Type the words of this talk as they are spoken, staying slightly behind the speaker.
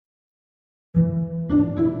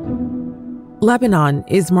Lebanon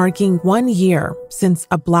is marking 1 year since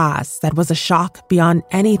a blast that was a shock beyond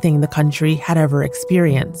anything the country had ever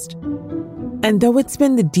experienced. And though it's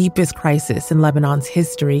been the deepest crisis in Lebanon's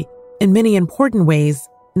history, in many important ways,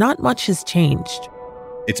 not much has changed.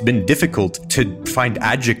 It's been difficult to find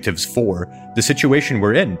adjectives for the situation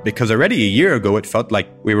we're in, because already a year ago it felt like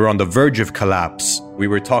we were on the verge of collapse. We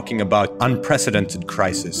were talking about unprecedented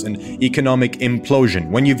crisis and economic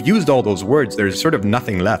implosion. When you've used all those words, there's sort of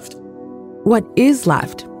nothing left. What is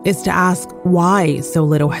left is to ask why so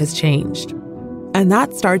little has changed. And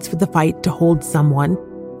that starts with the fight to hold someone,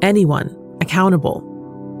 anyone, accountable.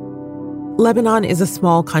 Lebanon is a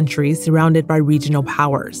small country surrounded by regional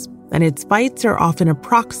powers, and its fights are often a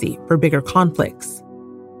proxy for bigger conflicts.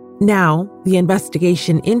 Now, the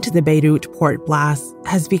investigation into the Beirut port blast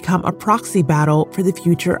has become a proxy battle for the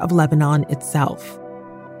future of Lebanon itself.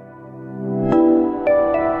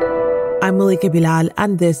 I'm Malika Bilal,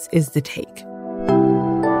 and this is The Take.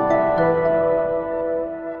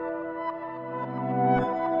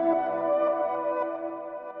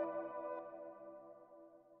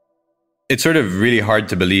 It's sort of really hard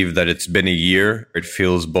to believe that it's been a year. It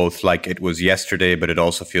feels both like it was yesterday, but it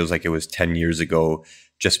also feels like it was 10 years ago,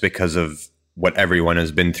 just because of what everyone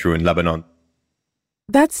has been through in Lebanon.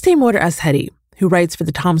 That's Teimour Asheri, who writes for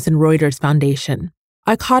the Thomson Reuters Foundation.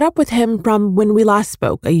 I caught up with him from when we last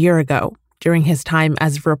spoke a year ago, during his time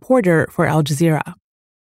as a reporter for Al Jazeera.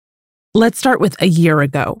 Let's start with a year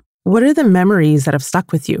ago. What are the memories that have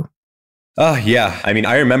stuck with you?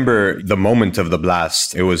 I remember the moment of the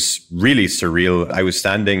blast. It was really surreal. I was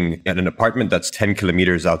standing at an apartment that's 10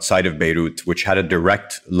 kilometers outside of Beirut, which had a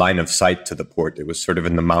direct line of sight to the port. It was sort of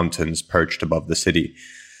in the mountains perched above the city.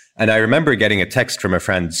 And I remember getting a text from a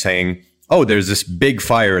friend saying, "Oh, there's this big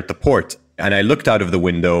fire at the port." And I looked out of the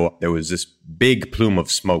window. There was this big plume of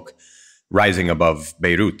smoke rising above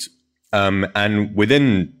Beirut. And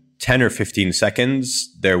within 10 or 15 seconds,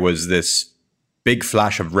 there was this big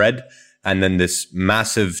flash of red, and then this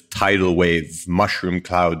massive tidal wave, mushroom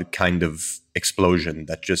cloud kind of explosion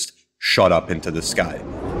that just shot up into the sky.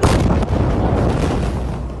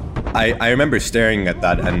 I remember staring at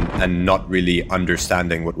that and not really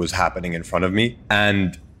understanding what was happening in front of me.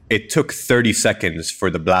 And it took 30 seconds for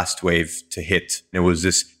the blast wave to hit. It was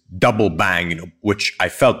this double bang, which I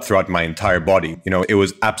felt throughout my entire body. It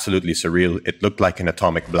was absolutely surreal. It looked like an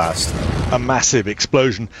atomic blast. A massive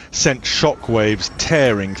explosion sent shockwaves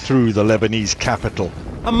tearing through the Lebanese capital.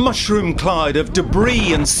 A mushroom cloud of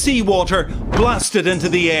debris and seawater blasted into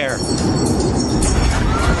the air.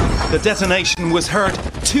 The detonation was heard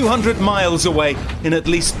 200 miles away in at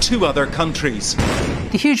least 2 other countries.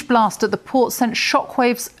 The huge blast at the port sent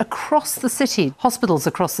shockwaves across the city. Hospitals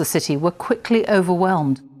across the city were quickly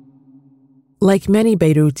overwhelmed. Like many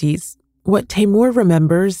Beirutis, what Teimour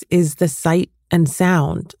remembers is the sight and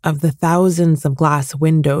sound of the thousands of glass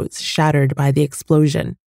windows shattered by the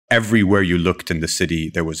explosion. Everywhere you looked in the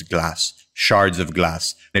city, there was glass, shards of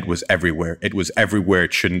glass. It was everywhere. It was everywhere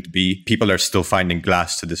it shouldn't be. People are still finding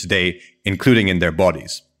glass to this day, including in their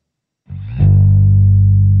bodies.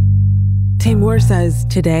 Teimour says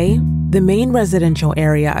today, the main residential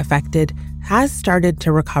area affected has started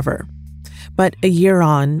to recover. But a year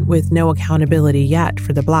on, with no accountability yet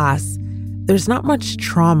for the blasts, there's not much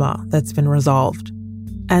trauma that's been resolved.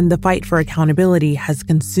 And the fight for accountability has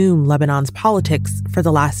consumed Lebanon's politics for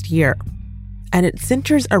the last year. And it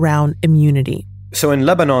centers around immunity. So in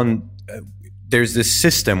Lebanon, there's this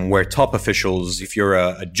system where top officials, if you're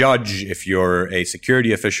a judge, if you're a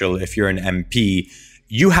security official, if you're an MP,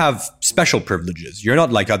 you have special privileges. You're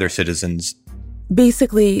not like other citizens.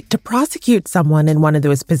 Basically, to prosecute someone in one of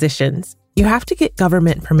those positions, you have to get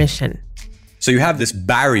government permission. So you have this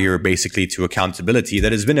barrier, basically, to accountability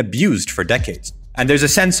that has been abused for decades. And there's a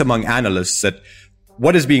sense among analysts that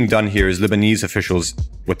what is being done here is Lebanese officials,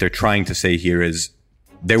 what they're trying to say here is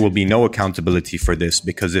there will be no accountability for this,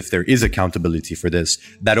 because if there is accountability for this,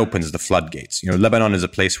 that opens the floodgates. Lebanon is a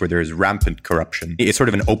place where there is rampant corruption. It's sort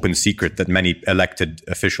of an open secret that many elected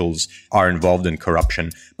officials are involved in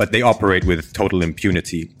corruption, but they operate with total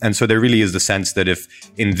impunity. And so there really is the sense that if,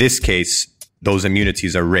 in this case, those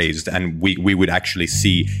immunities are raised and we would actually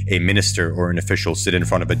see a minister or an official sit in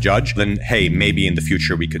front of a judge, then, hey, maybe in the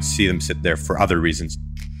future we could see them sit there for other reasons.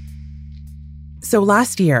 So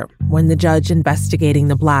last year, when the judge investigating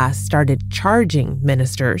the blast started charging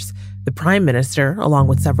ministers, the prime minister, along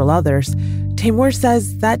with several others, Teimour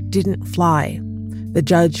says that didn't fly. The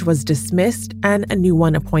judge was dismissed and a new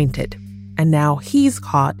one appointed. And now he's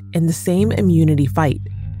caught in the same immunity fight.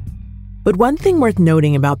 But one thing worth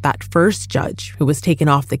noting about that first judge who was taken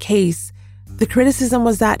off the case, the criticism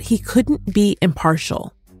was that he couldn't be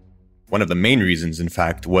impartial. One of the main reasons, in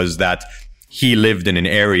fact, was that he lived in an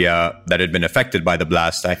area that had been affected by the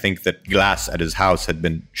blast. I think that glass at his house had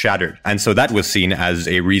been shattered. And so that was seen as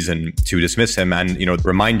a reason to dismiss him. And,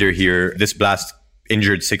 reminder here, this blast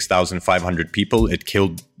injured 6,500 people. It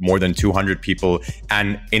killed more than 200 people.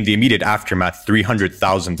 And in the immediate aftermath,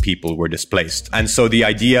 300,000 people were displaced. And so the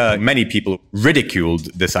idea, many people ridiculed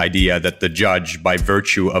this idea that the judge, by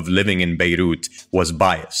virtue of living in Beirut, was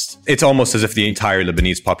biased. It's almost as if the entire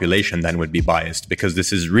Lebanese population then would be biased, because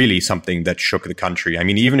this is really something that shook the country. I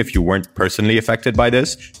mean, even if you weren't personally affected by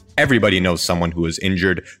this, everybody knows someone who was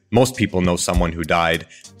injured. Most people know someone who died.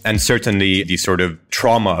 And certainly the sort of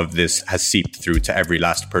trauma of this has seeped through to every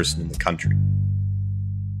last person in the country.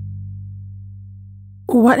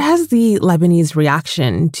 What has the Lebanese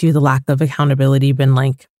reaction to the lack of accountability been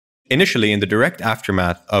like? Initially, in the direct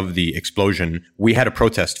aftermath of the explosion, we had a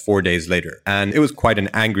protest 4 days later. And it was quite an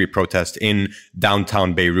angry protest in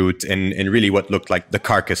downtown Beirut, in really what looked like the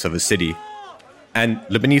carcass of a city. And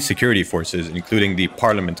Lebanese security forces, including the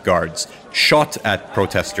parliament guards, shot at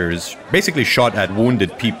protesters, basically shot at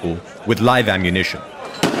wounded people with live ammunition.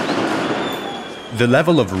 The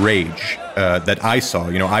level of rage that I saw,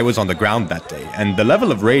 I was on the ground that day, and the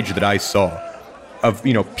level of rage that I saw of,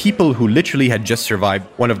 people who literally had just survived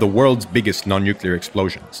one of the world's biggest non-nuclear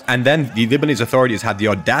explosions. And then the Lebanese authorities had the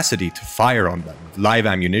audacity to fire on them with live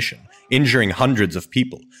ammunition, injuring hundreds of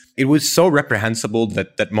people. It was so reprehensible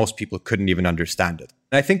that most people couldn't even understand it.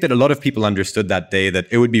 And I think that a lot of people understood that day that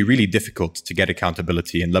it would be really difficult to get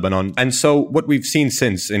accountability in Lebanon. And so what we've seen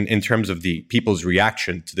since in terms of the people's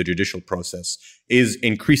reaction to the judicial process is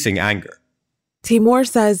increasing anger. Timur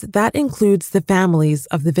says that includes the families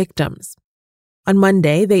of the victims. On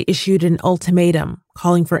Monday, they issued an ultimatum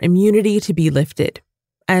calling for immunity to be lifted.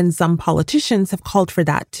 And some politicians have called for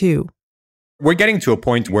that too. We're getting to a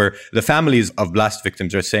point where the families of blast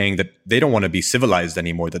victims are saying that they don't want to be civilized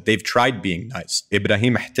anymore, that they've tried being nice.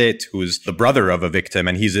 Ibrahim Htait, who's the brother of a victim,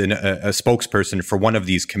 and he's a spokesperson for one of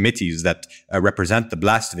these committees that represent the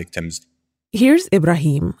blast victims. Here's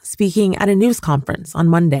Ibrahim speaking at a news conference on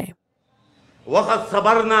Monday. Our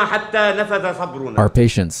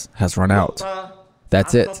patience has run out.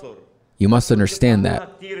 That's it. You must understand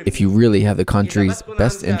that if you really have the country's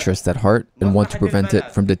best interest at heart and want to prevent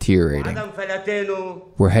it from deteriorating.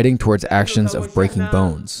 We're heading towards actions of breaking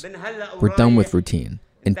bones. We're done with routine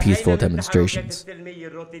and peaceful demonstrations.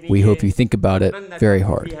 We hope you think about it very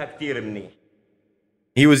hard.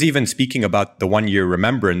 He was even speaking about the one-year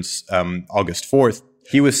remembrance, August 4th.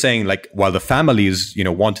 He was saying, while the families,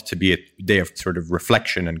 want it to be a day of sort of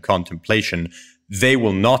reflection and contemplation, they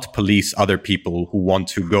will not police other people who want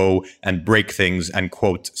to go and break things and,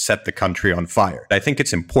 quote, set the country on fire. I think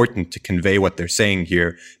it's important to convey what they're saying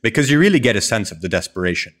here, because you really get a sense of the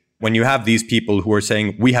desperation. When you have these people who are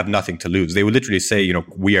saying, we have nothing to lose, they would literally say,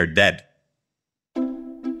 we are dead.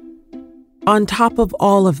 On top of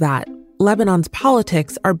all of that, Lebanon's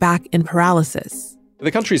politics are back in paralysis.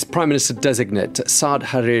 The country's Prime Minister-designate, Saad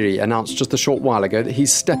Hariri, announced just a short while ago that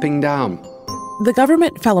he's stepping down. The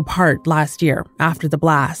government fell apart last year after the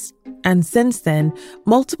blast, and since then,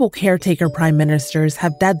 multiple caretaker prime ministers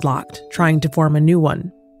have deadlocked trying to form a new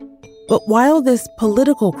one. But while this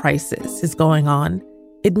political crisis is going on,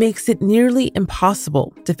 it makes it nearly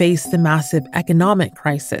impossible to face the massive economic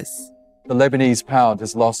crisis. The Lebanese pound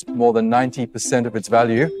has lost more than 90% of its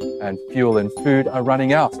value, and fuel and food are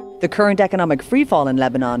running out. The current economic freefall in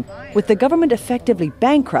Lebanon, with the government effectively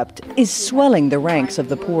bankrupt, is swelling the ranks of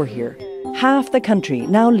the poor here. Half the country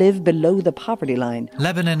now live below the poverty line.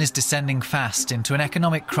 Lebanon is descending fast into an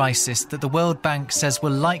economic crisis that the World Bank says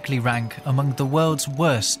will likely rank among the world's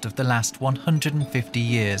worst of the last 150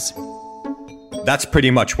 years. That's pretty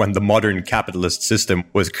much when the modern capitalist system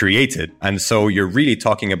was created. And so you're really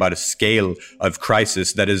talking about a scale of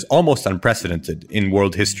crisis that is almost unprecedented in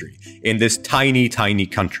world history in this tiny, tiny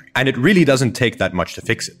country. And it really doesn't take that much to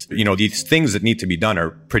fix it. These things that need to be done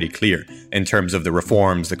are pretty clear in terms of the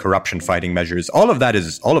reforms, the corruption fighting measures. All of that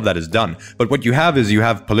is done. But what you have is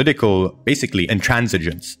political, basically,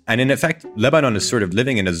 intransigence. And in effect, Lebanon is sort of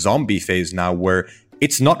living in a zombie phase now where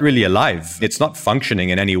it's not really alive. It's not functioning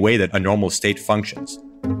in any way that a normal state functions.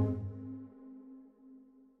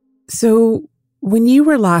 So when you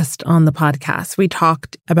were last on the podcast, we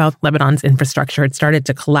talked about Lebanon's infrastructure. It started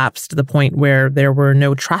to collapse to the point where there were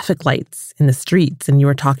no traffic lights in the streets. And you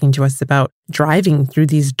were talking to us about driving through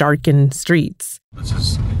these darkened streets. This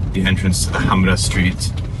is the entrance to the Hamra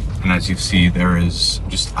Street. And as you see, there is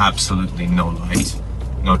just absolutely no light.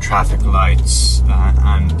 No traffic lights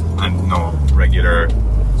and no regular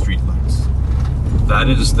street lights. That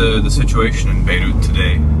is the situation in Beirut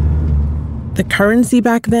today. The currency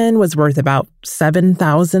back then was worth about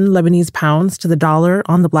 7,000 Lebanese pounds to the dollar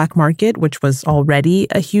on the black market, which was already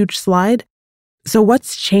a huge slide. So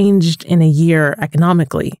what's changed in a year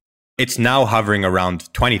economically? It's now hovering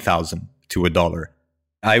around 20,000 to a dollar.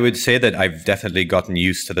 I would say that I've definitely gotten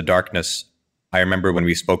used to the darkness. I remember when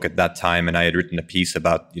we spoke at that time and I had written a piece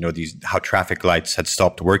about, how traffic lights had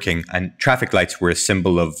stopped working, and traffic lights were a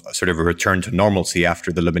symbol of sort of a return to normalcy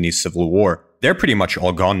after the Lebanese civil war. They're pretty much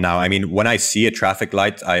all gone now. I mean, when I see a traffic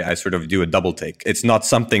light, I sort of do a double take. It's not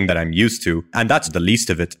something that I'm used to, and that's the least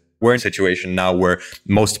of it. We're in a situation now where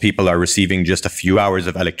most people are receiving just a few hours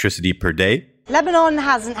of electricity per day. Lebanon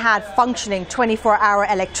hasn't had functioning 24-hour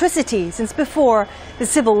electricity since before the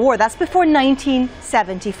Civil War. That's before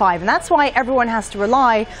 1975. And that's why everyone has to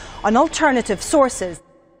rely on alternative sources.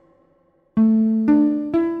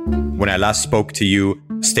 When I last spoke to you,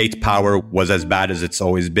 state power was as bad as it's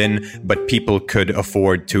always been, but people could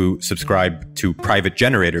afford to subscribe to private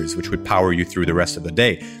generators, which would power you through the rest of the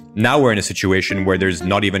day. Now we're in a situation where there's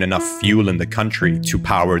not even enough fuel in the country to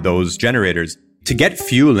power those generators. To get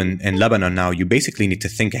fuel in Lebanon now, you basically need to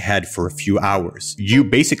think ahead for a few hours. You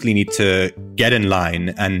basically need to get in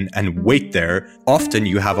line and wait there. Often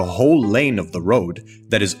you have a whole lane of the road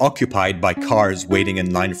that is occupied by cars waiting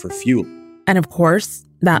in line for fuel. And of course,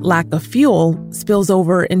 that lack of fuel spills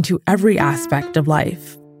over into every aspect of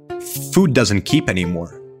life. Food doesn't keep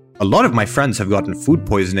anymore. A lot of my friends have gotten food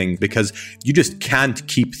poisoning because you just can't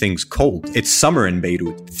keep things cold. It's summer in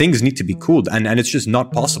Beirut. Things need to be cooled, and it's just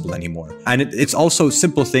not possible anymore. And it's also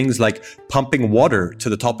simple things like pumping water to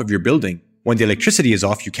the top of your building. When the electricity is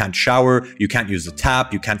off, you can't shower, you can't use the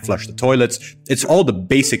tap, you can't flush the toilets. It's all the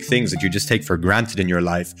basic things that you just take for granted in your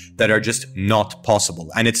life that are just not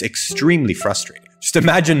possible. And it's extremely frustrating. Just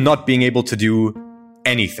imagine not being able to do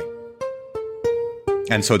anything.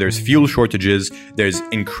 And so there's fuel shortages, there's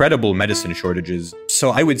incredible medicine shortages. So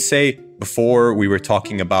I would say before we were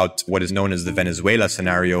talking about what is known as the Venezuela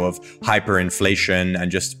scenario of hyperinflation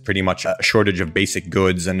and just pretty much a shortage of basic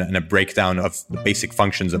goods and a breakdown of the basic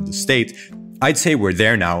functions of the state, I'd say we're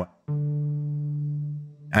there now.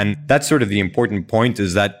 And that's sort of the important point,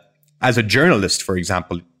 is that as a journalist, for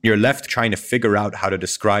example, you're left trying to figure out how to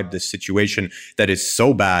describe this situation that is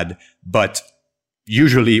so bad, but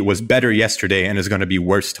usually it was better yesterday and is going to be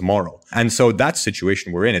worse tomorrow. And so that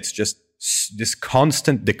situation we're in, it's just this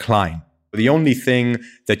constant decline. The only thing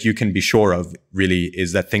that you can be sure of, really,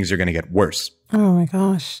 is that things are going to get worse. Oh my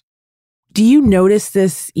gosh. Do you notice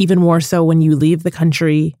this even more so when you leave the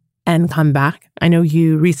country and come back? I know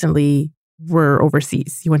you recently were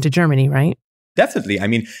overseas. You went to Germany, right? Definitely. I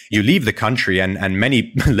mean, you leave the country, and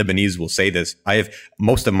many Lebanese will say this.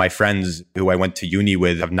 Most of my friends who I went to uni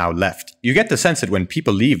with have now left. You get the sense that when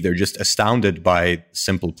people leave, they're just astounded by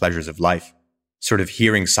simple pleasures of life. Sort of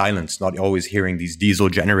hearing silence, not always hearing these diesel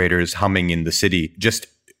generators humming in the city, just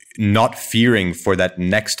not fearing for that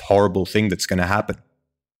next horrible thing that's going to happen.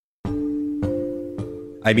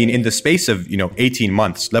 I mean, in the space of, 18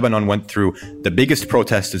 months, Lebanon went through the biggest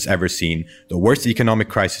protest it's ever seen, the worst economic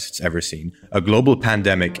crisis it's ever seen, a global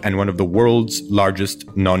pandemic, and one of the world's largest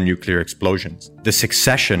non-nuclear explosions. The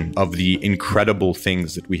succession of the incredible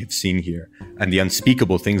things that we have seen here and the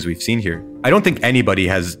unspeakable things we've seen here. I don't think anybody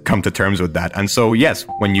has come to terms with that. And so, yes,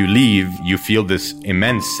 when you leave, you feel this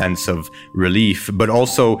immense sense of relief, but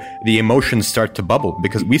also the emotions start to bubble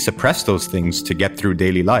because we suppress those things to get through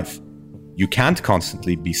daily life. You can't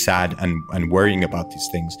constantly be sad and worrying about these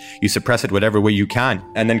things. You suppress it whatever way you can.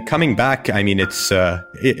 And then coming back, I mean, it's,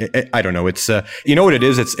 I don't know, it's, you know what it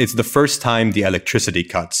is? It's the first time the electricity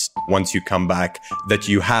cuts once you come back that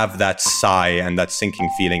you have that sigh and that sinking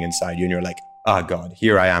feeling inside you. And you're like, oh God,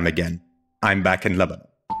 here I am again. I'm back in Lebanon.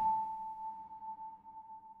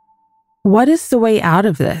 What is the way out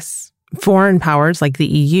of this? Foreign powers like the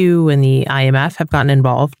EU and the IMF have gotten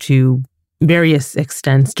involved to various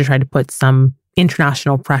extents to try to put some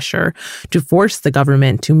international pressure to force the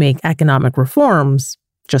government to make economic reforms,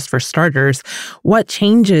 just for starters. What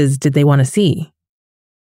changes did they want to see?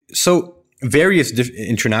 So various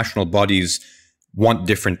international bodies want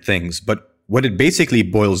different things, but what it basically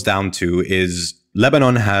boils down to is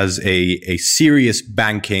Lebanon has a serious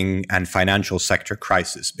banking and financial sector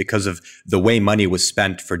crisis because of the way money was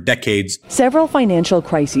spent for decades. Several financial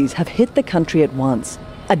crises have hit the country at once.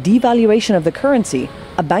 A devaluation of the currency,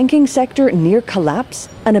 a banking sector near collapse,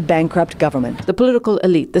 and a bankrupt government. The political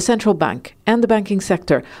elite, the central bank, and the banking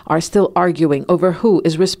sector are still arguing over who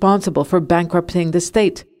is responsible for bankrupting the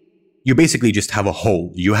state. You basically just have a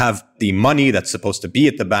hole. You have the money that's supposed to be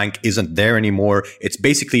at the bank isn't there anymore. It's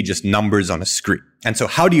basically just numbers on a screen. And so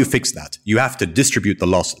how do you fix that? You have to distribute the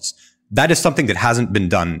losses. That is something that hasn't been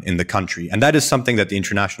done in the country. And that is something that the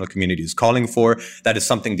international community is calling for. That is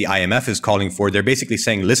something the IMF is calling for. They're basically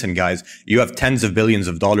saying, listen, guys, you have tens of billions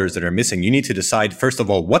of dollars that are missing. You need to decide, first of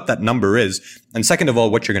all, what that number is. And second of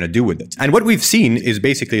all, what you're going to do with it. And what we've seen is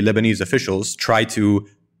basically Lebanese officials try to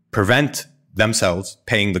prevent themselves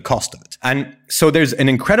paying the cost of it. And so there's an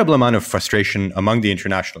incredible amount of frustration among the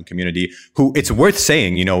international community who, it's worth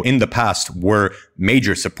saying, in the past were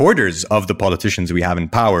major supporters of the politicians we have in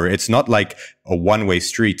power. It's not like a one-way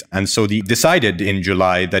street. And so they decided in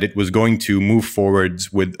July that it was going to move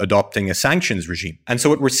forwards with adopting a sanctions regime. And so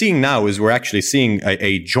what we're seeing now is we're actually seeing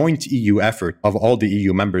a joint EU effort of all the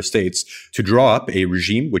EU member states to draw up a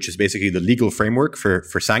regime, which is basically the legal framework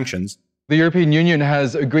for sanctions. The European Union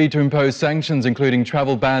has agreed to impose sanctions, including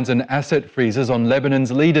travel bans and asset freezes on Lebanon's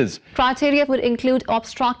leaders. Criteria would include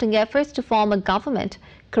obstructing efforts to form a government,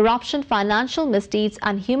 corruption, financial misdeeds,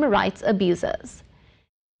 and human rights abuses.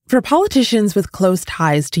 For politicians with close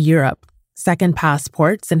ties to Europe, second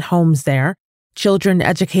passports and homes there, children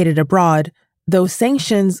educated abroad, those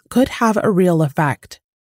sanctions could have a real effect,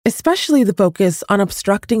 especially the focus on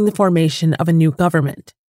obstructing the formation of a new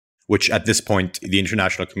government, which at this point, the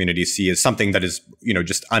international community see as something that is,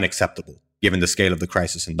 just unacceptable, given the scale of the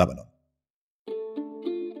crisis in Lebanon.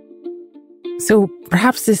 So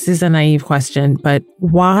perhaps this is a naive question, but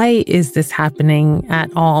why is this happening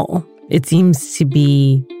at all? It seems to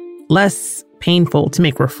be less painful to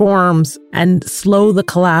make reforms and slow the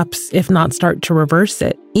collapse, if not start to reverse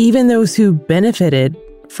it. Even those who benefited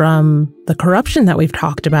from the corruption that we've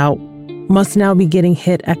talked about must now be getting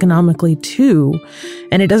hit economically too.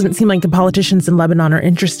 And it doesn't seem like the politicians in Lebanon are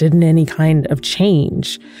interested in any kind of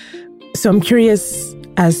change. So I'm curious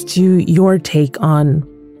as to your take on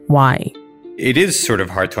why. It is sort of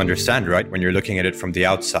hard to understand, right? When you're looking at it from the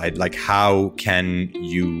outside, like how can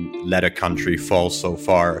you let a country fall so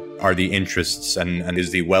far? Are the interests and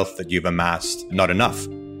is the wealth that you've amassed not enough?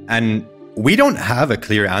 And we don't have a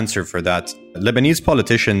clear answer for that. Lebanese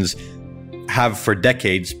politicians have for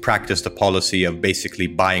decades practiced a policy of basically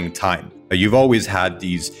buying time. You've always had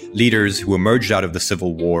these leaders who emerged out of the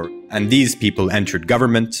civil war, and these people entered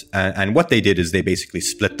government, and what they did is they basically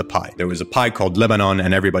split the pie. There was a pie called Lebanon,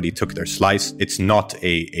 and everybody took their slice. It's not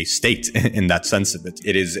a state in that sense of it.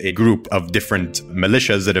 It is a group of different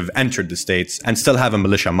militias that have entered the states and still have a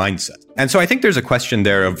militia mindset. And so I think there's a question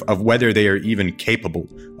there of whether they are even capable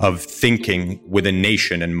of thinking with a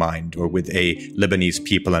nation in mind or with a Lebanese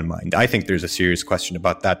people in mind. I think there's a serious question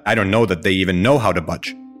about that. I don't know that they even know how to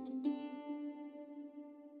budge.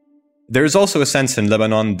 There's also a sense in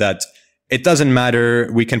Lebanon that it doesn't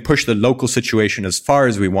matter, we can push the local situation as far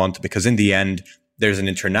as we want because in the end, there's an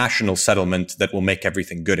international settlement that will make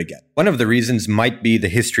everything good again. One of the reasons might be the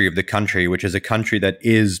history of the country, which is a country that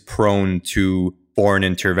is prone to foreign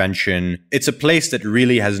intervention. It's a place that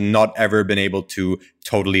really has not ever been able to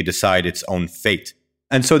totally decide its own fate.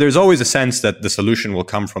 And so there's always a sense that the solution will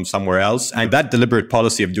come from somewhere else. And that deliberate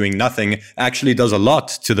policy of doing nothing actually does a lot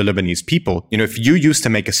to the Lebanese people. If you used to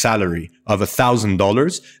make a salary of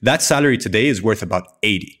 $1,000, that salary today is worth about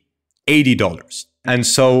 $80. And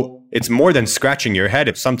so it's more than scratching your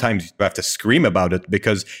head. Sometimes you have to scream about it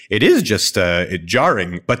because it is just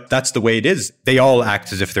jarring, but that's the way it is. They all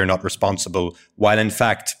act as if they're not responsible, while in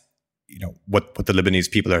fact, what the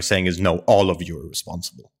Lebanese people are saying is no, all of you are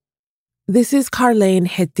responsible. This is Karlane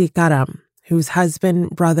Hetti Karam, whose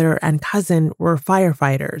husband, brother, and cousin were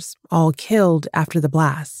firefighters, all killed after the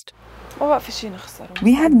blast.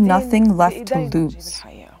 We had nothing left to lose.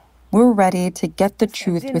 We're ready to get the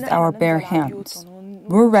truth with our bare hands.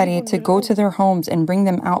 We're ready to go to their homes and bring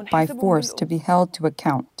them out by force to be held to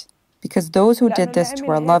account. Because those who did this to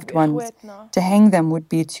our loved ones, to hang them would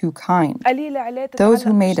be too kind. Those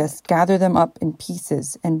who made us gather them up in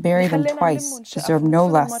pieces and bury them twice deserve no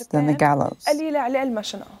less than the gallows.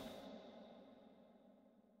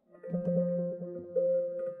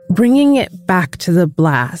 Bringing it back to the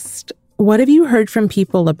blast, what have you heard from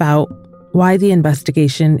people about why the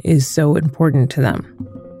investigation is so important to them?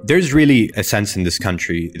 There's really a sense in this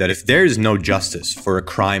country that if there is no justice for a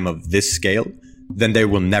crime of this scale, then there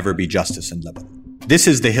will never be justice in Lebanon. This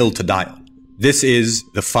is the hill to die on. This is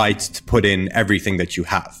the fight to put in everything that you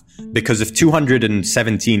have. Because if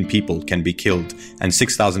 217 people can be killed and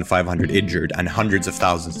 6,500 injured and hundreds of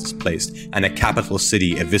thousands displaced and a capital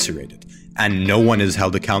city eviscerated and no one is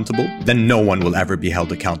held accountable, then no one will ever be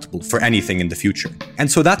held accountable for anything in the future.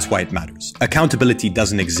 And so that's why it matters. Accountability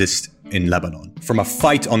doesn't exist in Lebanon. From a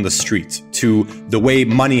fight on the street to the way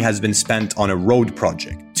money has been spent on a road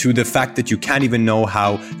project to the fact that you can't even know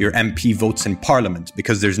how your MP votes in parliament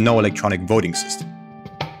because there's no electronic voting system.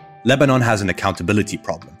 Lebanon has an accountability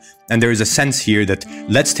problem. And there is a sense here that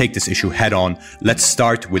let's take this issue head on. Let's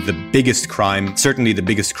start with the biggest crime, certainly the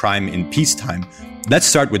biggest crime in peacetime. Let's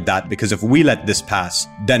start with that, because if we let this pass,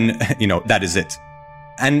 then, that is it.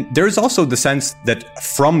 And there's also the sense that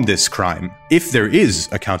from this crime, if there is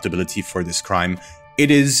accountability for this crime,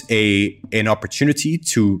 it is an opportunity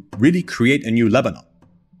to really create a new Lebanon.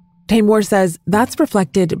 Taimur says that's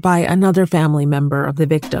reflected by another family member of the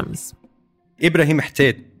victims. Ibrahim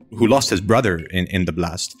Htait, who lost his brother in the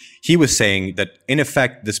blast, he was saying that, in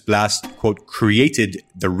effect, this blast, quote, created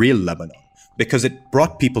the real Lebanon because it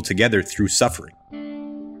brought people together through suffering.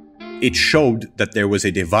 It showed that there was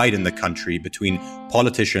a divide in the country between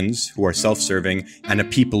politicians who are self-serving and a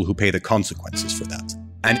people who pay the consequences for that.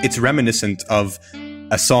 And it's reminiscent of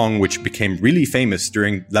a song which became really famous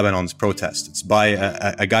during Lebanon's protest. It's by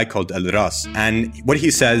a guy called El Ras. And what he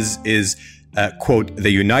says is, quote, "They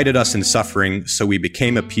united us in suffering, so we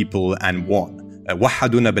became a people and won.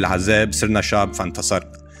 وحدونا بالعذاب صرنا شعب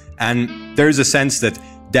فانتصرنا." And there's a sense that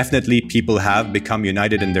definitely people have become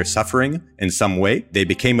united in their suffering in some way. They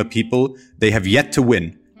became a people. They have yet to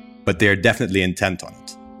win, but they're definitely intent on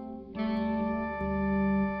it.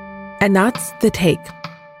 And that's The Take.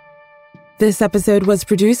 This episode was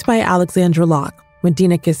produced by Alexandra Locke,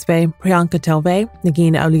 Medina Kispe, Priyanka Telve,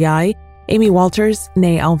 Nagin Auliai, Amy Walters,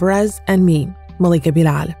 Nay Alvarez, and me, Malika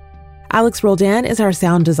Bilal. Alex Roldan is our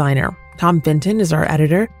sound designer. Tom Fenton is our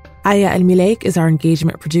editor. Aya El-Milek is our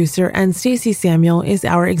engagement producer, and Stacey Samuel is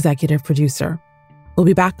our executive producer. We'll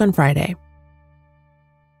be back on Friday.